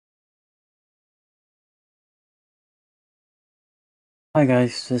Hi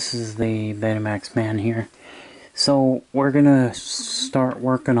guys, this is the Betamax man here. So we're gonna start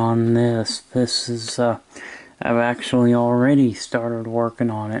working on this. This is I've actually already started working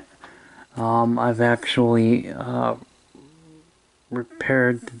on it. I've actually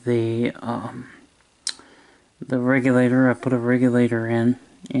repaired the regulator. I put a regulator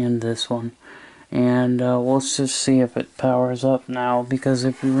in this one, and let's just see if it powers up now. Because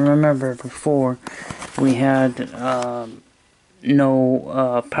if you remember before, we had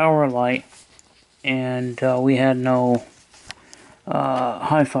no power light, and we had no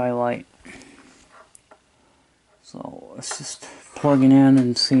hi-fi light. So let's just plug it in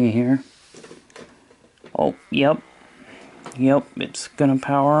and see here. Oh, yep, it's gonna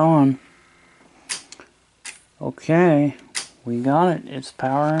power on. Okay, we got it. It's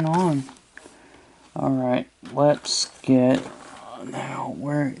powering on. Alright, let's get now,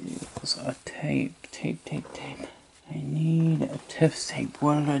 where is a tape? Tape. I need a TIFF tape.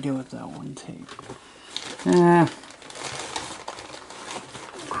 What did I do with that one tape?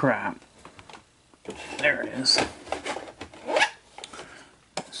 Crap. There it is.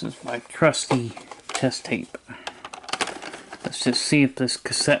 This is my trusty test tape. Let's just see if this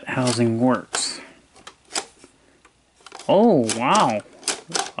cassette housing works. Oh, wow.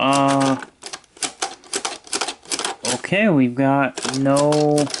 Okay, we've got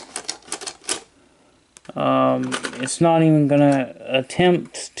no... it's not even gonna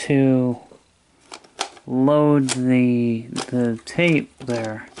attempt to load the tape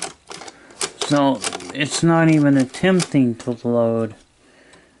there. So, it's not even attempting to load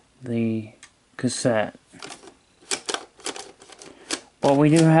the cassette. But we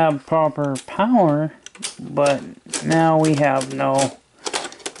do have proper power, but now we have no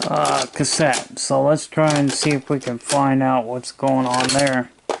cassette. So let's try and see if we can find out what's going on there.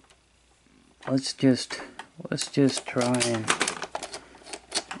 Let's just try and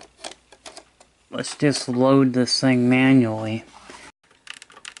let's just load this thing manually.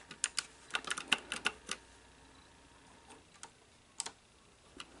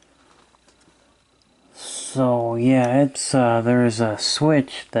 So yeah, it's there's a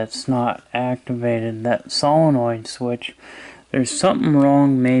switch that's not activated, that solenoid switch. There's something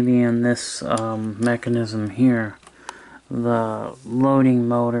wrong maybe in this mechanism here, the loading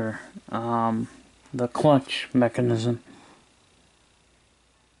motor, the clutch mechanism.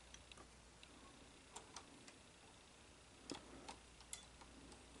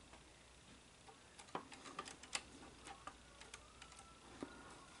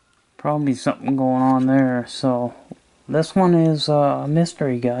 Probably something going on there. So this one is a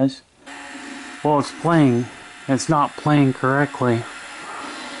mystery, guys. Well, it's playing. It's not playing correctly.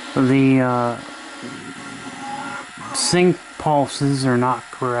 The sync pulses are not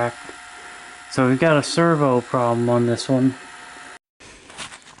correct. So we've got a servo problem on this one.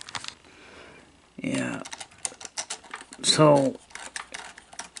 Yeah. So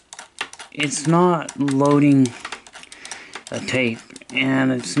it's not loading a tape,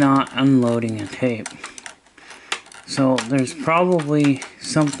 and it's not unloading a tape. So there's probably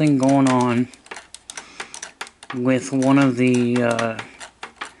something going on with one of the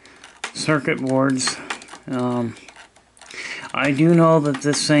circuit boards. I do know that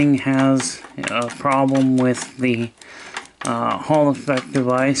this thing has a problem with the Hall effect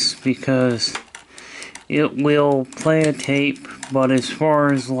device, because it will play a tape, but as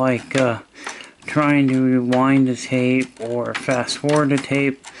far as like trying to rewind a tape or fast forward a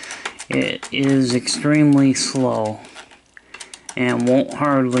tape, it is extremely slow and won't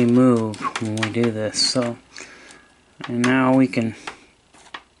hardly move when we do this. So, and now we can,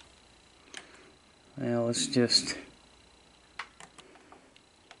 well, let's just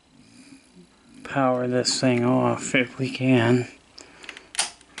power this thing off if we can.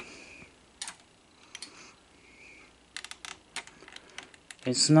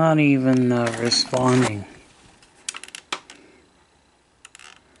 It's not even responding.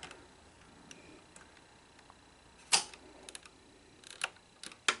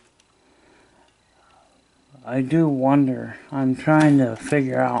 I do wonder. I'm trying to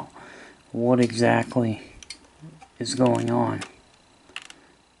figure out what exactly is going on.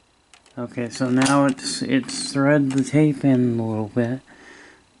 Okay, so now it's threaded the tape in a little bit.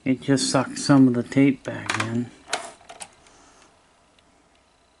 It just sucked some of the tape back in.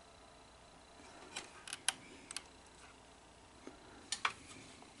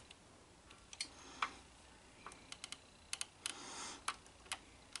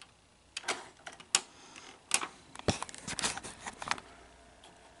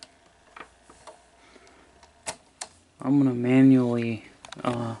 I'm gonna manually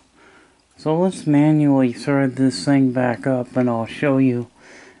So let's manually thread this thing back up, and I'll show you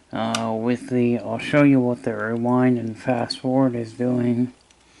I'll show you what the rewind and fast forward is doing.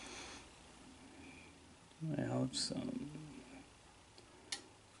 Now let's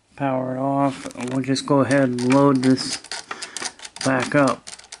power it off, and we'll just go ahead and load this back up.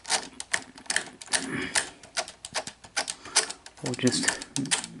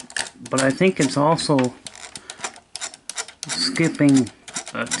 But I think it's also skipping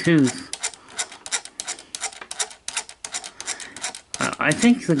a tooth. I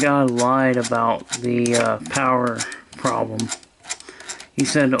think the guy lied about the power problem. He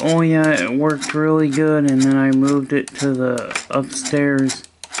said, oh yeah, it worked really good, and then I moved it to the upstairs,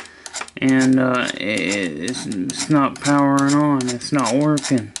 and it's not powering on, it's not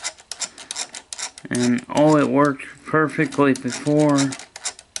working. And oh, it worked perfectly before.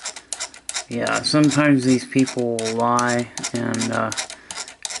 Yeah, sometimes these people will lie and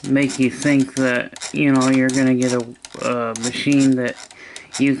make you think that, you know, you're gonna get a machine that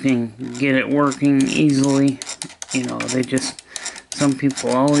you can get it working easily. You know, some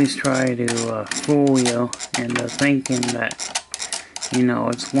people always try to fool you into thinking that, you know,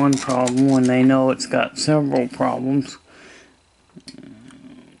 it's one problem when they know it's got several problems.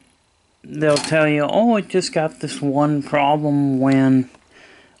 They'll tell you, oh, it just got this one problem when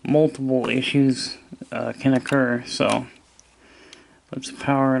multiple issues can occur. So let's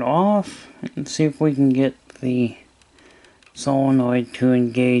power it off and see if we can get the solenoid to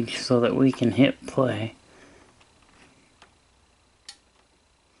engage so that we can hit play.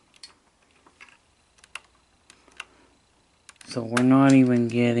 So we're not even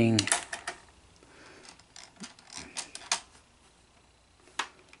getting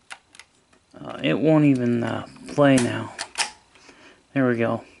it won't even play now. There we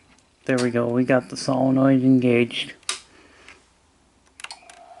go. There we go. We got the solenoid engaged.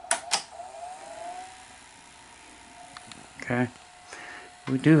 Okay.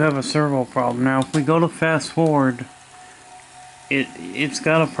 We do have a servo problem. Now if we go to fast forward, it's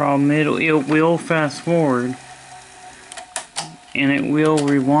got a problem. It will fast forward and it will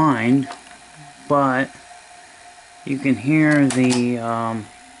rewind, but you can hear the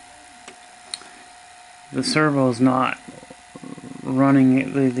servo's not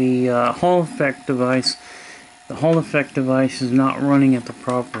running. The Hall effect device. The Hall effect device is not running at the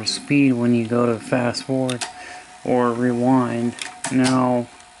proper speed when you go to fast forward or rewind. Now,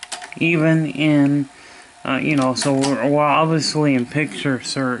 even in you know, so we're obviously in picture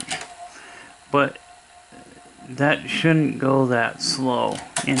search, but that shouldn't go that slow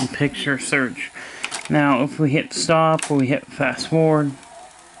in picture search. Now, if we hit stop or we hit fast forward,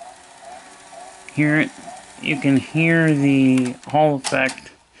 hear it. You can hear the Hall effect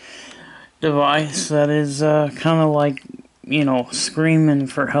device that is kind of like, you know, screaming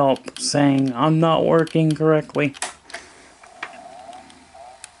for help, saying, I'm not working correctly.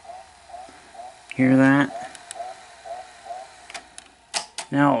 Hear that?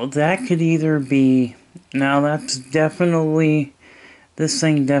 Now, that could either be, now that's definitely, this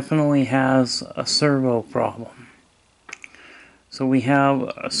thing definitely has a servo problem. So we have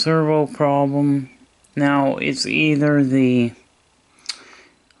a servo problem. Now, it's either the,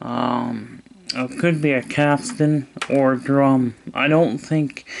 it could be a capstan or drum. I don't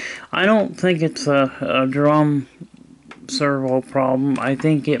think it's a drum servo problem. I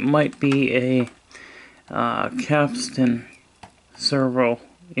think it might be a capstan servo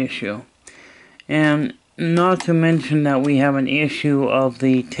issue. And not to mention that we have an issue of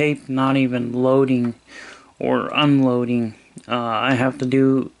the tape not even loading or unloading. I have to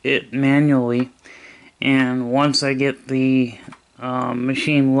do it manually, and once I get the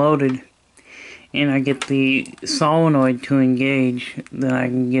machine loaded and I get the solenoid to engage, then I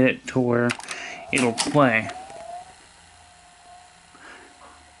can get it to where it'll play.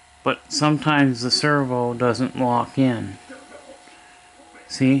 But sometimes the servo doesn't lock in.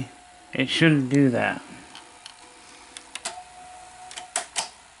 See? It shouldn't do that.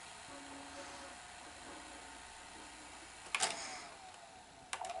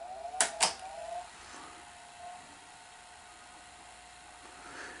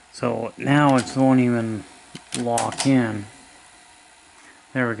 So now it won't even lock in.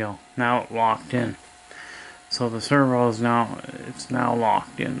 There we go. Now it locked in. So the servo is now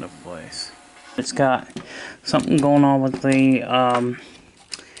locked into place. It's got something going on with the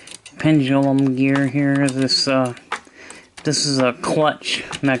pendulum gear here. This is a clutch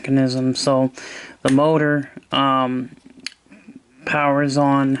mechanism. So the motor powers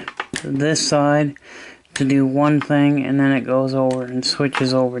on this side to do one thing, and then it goes over and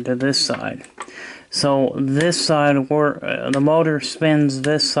switches over to this side. So this side, the motor spins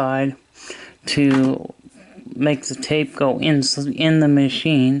this side, to make the tape go in the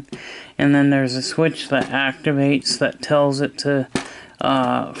machine, and then there's a switch that activates that tells it to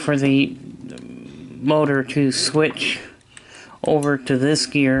for the motor to switch over to this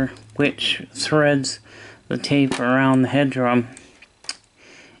gear, which threads the tape around the head drum,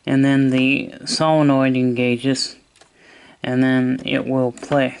 and then the solenoid engages, and then it will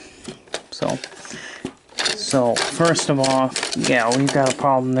play. So first of all, yeah, we've got a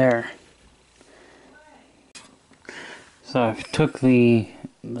problem there. So I took the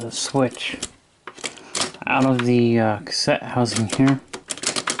switch out of the cassette housing here,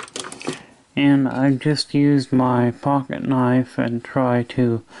 and I just used my pocket knife and try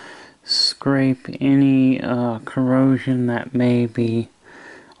to scrape any corrosion that may be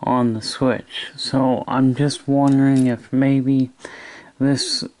on the switch. So I'm just wondering if maybe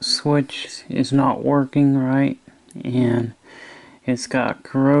this switch is not working right, and it's got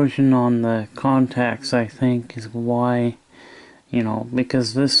corrosion on the contacts, I think is why, you know,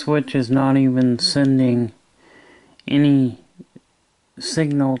 because this switch is not even sending any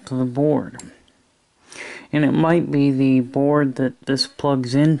signal to the board. And it might be the board that this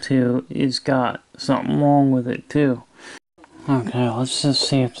plugs into is got something wrong with it too. Okay, let's just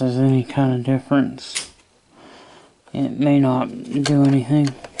see if there's any kind of difference. It may not do anything.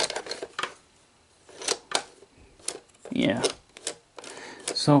 Yeah.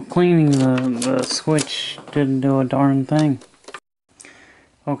 So cleaning the switch didn't do a darn thing.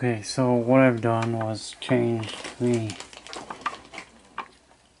 Okay, so what I've done was change the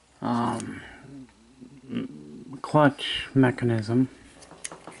clutch mechanism.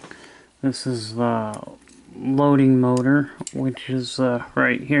 This is the loading motor, which is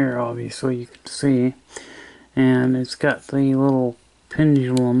right here, obviously you can see, and it's got the little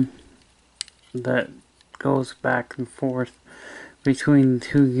pendulum that goes back and forth between the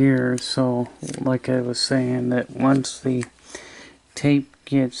two gears. So like I was saying, that once the tape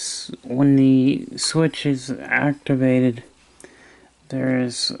gets, when the switch is activated,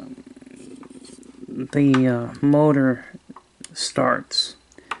 there's the motor starts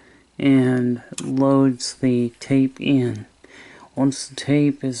and loads the tape in. Once the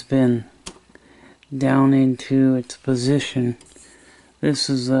tape has been down into its position, this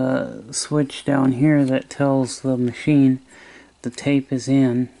is a switch down here that tells the machine the tape is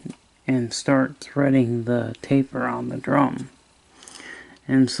in, and start threading the tape around the drum.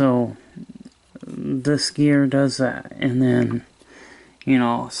 And so this gear does that, and then, you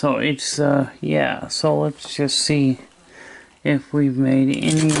know, so it's yeah, so let's just see if we've made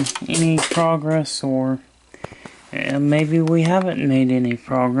any progress, or maybe we haven't made any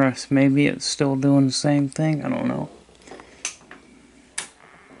progress. Maybe it's still doing the same thing, I don't know.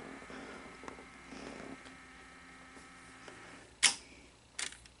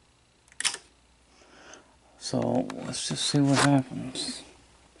 So let's just see what happens.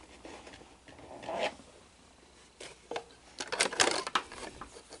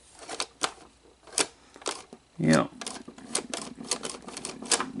 Yep.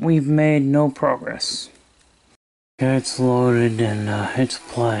 We've made no progress. Okay, it's loaded and hit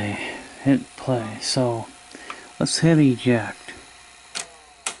play. So let's hit eject.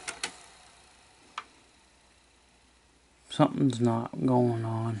 Something's not going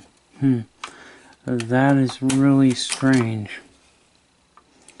on. That is really strange.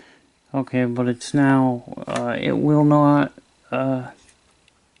 Okay, but it's now, it will not,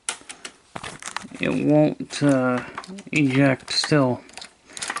 it won't eject still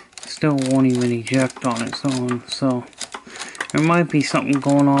won't even eject on its own. So there might be something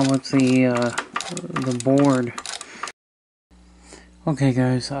going on with the board. Okay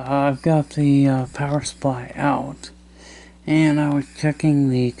guys, I've got the power supply out, and I was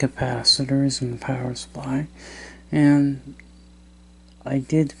checking the capacitors in the power supply, and I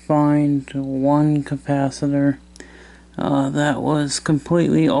did find one capacitor that was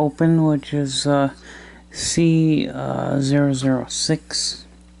completely open, which is C006.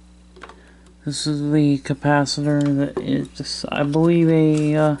 This is the capacitor that is, I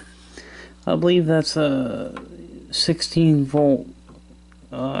believe that's a 16 volt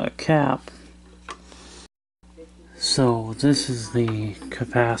cap. So this is the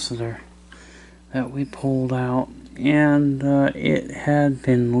capacitor that we pulled out, and it had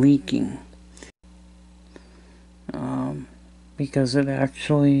been leaking because it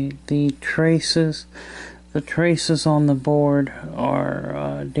actually, the traces on the board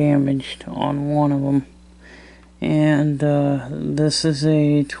are damaged on one of them, and this is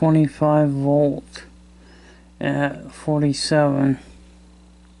a 25 volt at 47.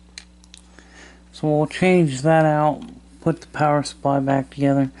 So we'll change that out, put the power supply back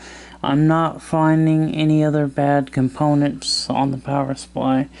together. I'm not finding any other bad components on the power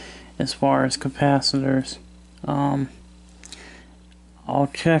supply as far as capacitors. I'll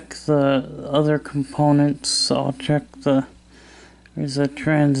check the other components. I'll check there's a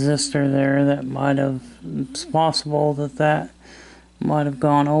transistor there that might have, it's possible that might have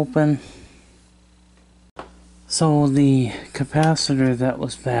gone open. So the capacitor that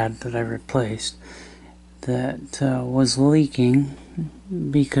was bad that I replaced, that was leaking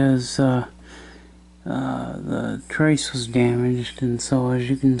because the trace was damaged, and so as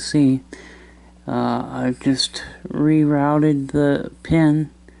you can see, I've just rerouted the pin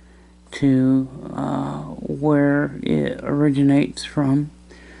to where it originates from.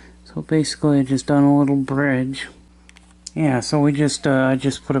 So basically I just done a little bridge. Yeah, so we just I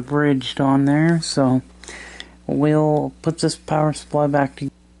just put a bridge on there, so we'll put this power supply back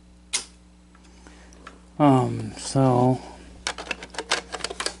together. So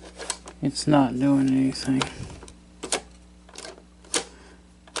it's not doing anything.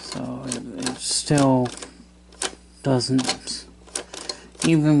 So it still doesn't,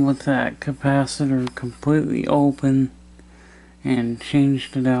 even with that capacitor completely open and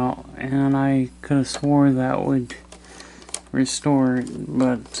changed it out, and I could have swore that would restore it,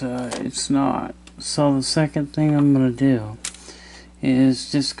 but it's not. So the second thing I'm going to do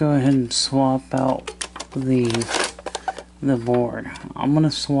is just go ahead and swap out the board. I'm going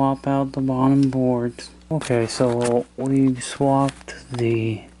to swap out the bottom board. Okay, so we've swapped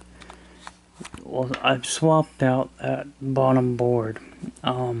I've swapped out that bottom board.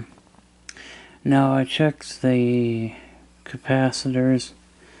 Now I checked the capacitors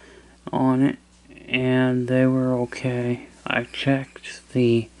on it and they were okay. I checked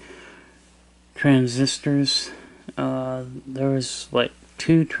the transistors. There was like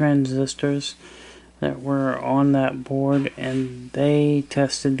 2 transistors that were on that board and they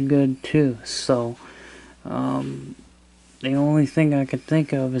tested good too. So the only thing I could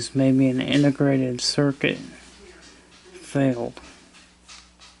think of is maybe an integrated circuit failed.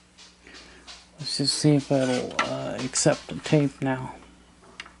 Let's just see if it'll accept the tape now.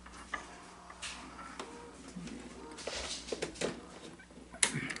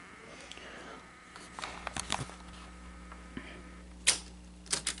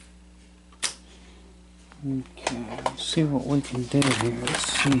 Okay, let's see what we can do here.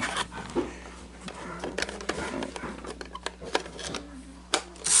 Let's see.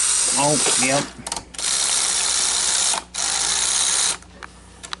 Oh, yep.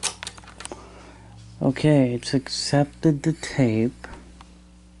 Okay, it's accepted the tape.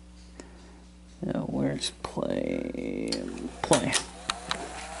 Where's play? Play.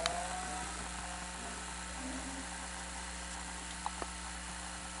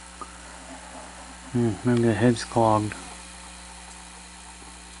 Maybe the head's clogged.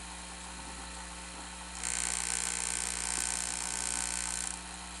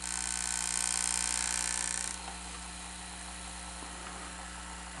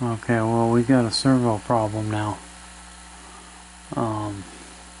 Okay, well, we got a servo problem now.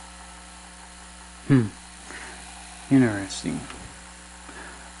 Interesting.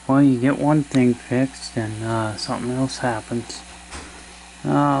 Well, you get one thing fixed and something else happens.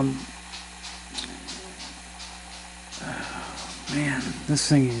 Man, this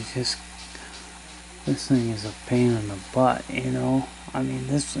thing is a pain in the butt, you know? I mean,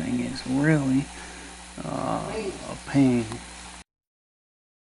 this thing is really a pain.